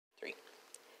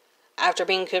After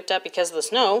being cooped up because of the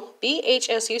snow,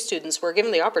 BHSU students were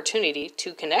given the opportunity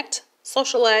to connect,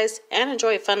 socialize, and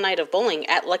enjoy a fun night of bowling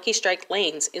at Lucky Strike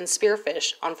Lanes in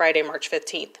Spearfish on Friday, March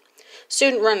 15th.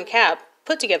 Student-run CAB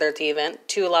put together the event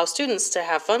to allow students to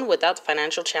have fun without the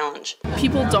financial challenge.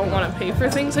 People don't want to pay for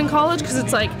things in college because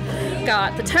it's like,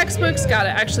 got the textbooks, got to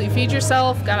actually feed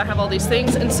yourself, got to have all these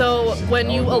things. And so when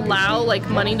you allow like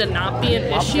money to not be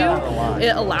an issue,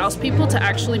 it allows people to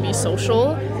actually be social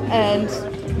and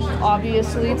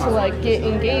obviously to like get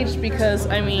engaged, because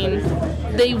I mean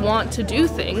they want to do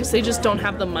things, they just don't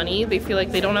have the money, they feel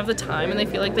like they don't have the time, and they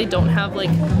feel like they don't have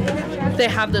they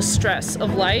have the stress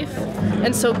of life.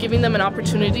 And so giving them an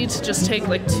opportunity to just take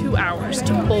like 2 hours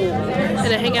to bowl and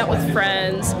to hang out with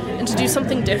friends and to do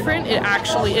something different, it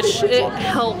actually it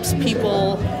helps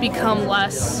people become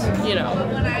less, you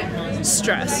know,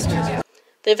 stressed.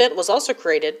 The event was also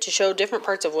created to show different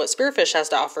parts of what Spearfish has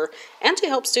to offer and to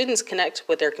help students connect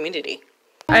with their community.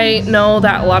 I know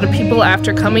that a lot of people,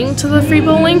 after coming to the free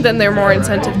bowling, then they're more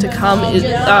incentive to come,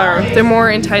 they're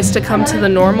more enticed to come to the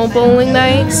normal bowling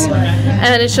nights.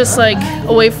 And it's just like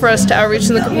a way for us to outreach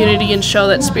in the community and show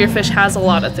that Spearfish has a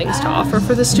lot of things to offer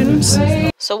for the students.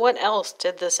 So what else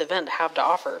did this event have to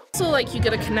offer? So like you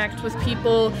get to connect with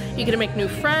people, you get to make new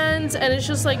friends, and it's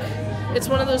just like, it's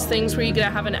one of those things where you get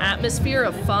to have an atmosphere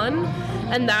of fun,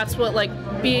 and that's what like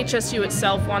BHSU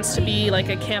itself wants to be, like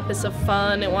a campus of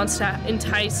fun. It wants to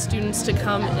entice students to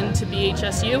come into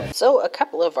BHSU. So a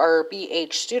couple of our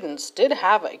BH students did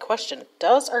have a question.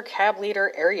 Does our CAB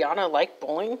leader Ariana like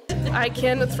bowling? I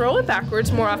can throw it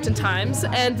backwards more oftentimes,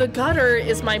 and the gutter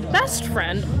is my best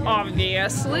friend,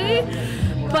 obviously.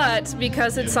 But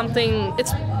because it's something,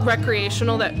 it's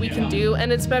recreational that we can do,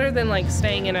 and it's better than like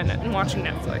staying in and watching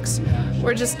Netflix.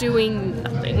 We're just doing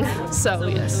nothing, so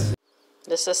yes.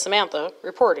 This is Samantha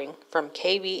reporting from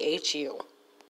KBHU.